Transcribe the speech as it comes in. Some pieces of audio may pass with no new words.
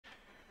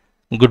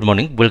Good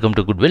morning, welcome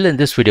to Goodwill. In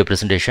this video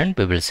presentation,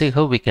 we will see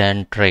how we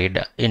can trade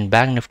in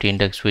Bank Nifty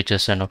Index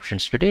futures and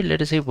options today.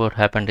 Let us see what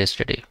happened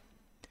yesterday.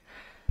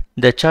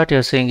 The chart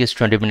you're seeing is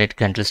 20-minute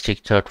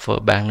candlestick chart for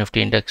Bank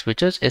Nifty Index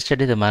futures.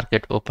 Yesterday, the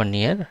market opened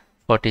near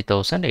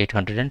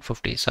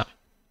 40,850.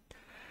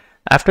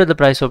 After the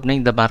price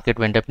opening, the market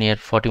went up near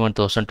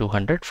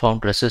 41,200,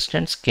 found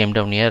resistance, came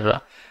down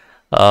near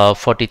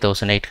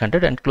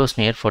 40,800 and closed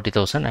near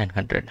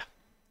 40,900.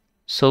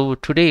 So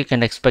today you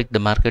can expect the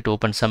market to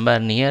open somewhere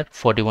near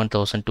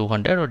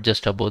 41,200 or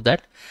just above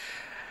that.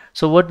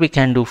 So what we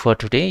can do for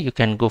today, you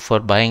can go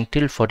for buying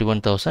till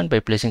 41,000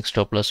 by placing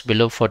stop loss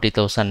below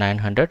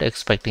 40,900,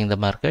 expecting the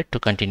market to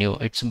continue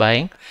its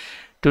buying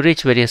to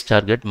reach various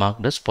target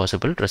marked as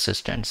possible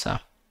resistance.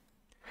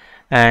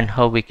 And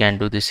how we can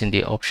do this in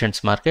the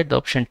options market, the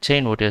option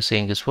chain what you're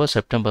seeing is for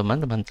September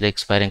month, monthly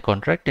expiring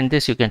contract. In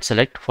this you can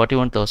select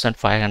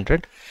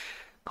 41,500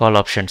 call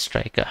option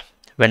strike.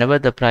 Whenever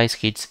the price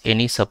hits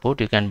any support,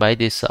 you can buy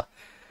this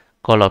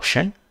call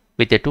option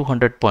with a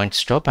 200 point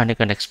stop, and you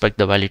can expect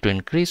the value to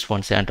increase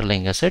once the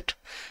underlying asset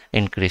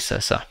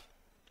increases.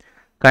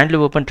 Kindly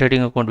open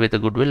trading account with a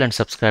Goodwill and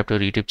subscribe to our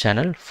YouTube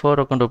channel. For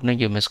account opening,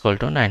 you must call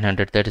to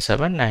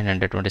 937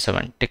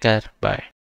 927. Take care. Bye.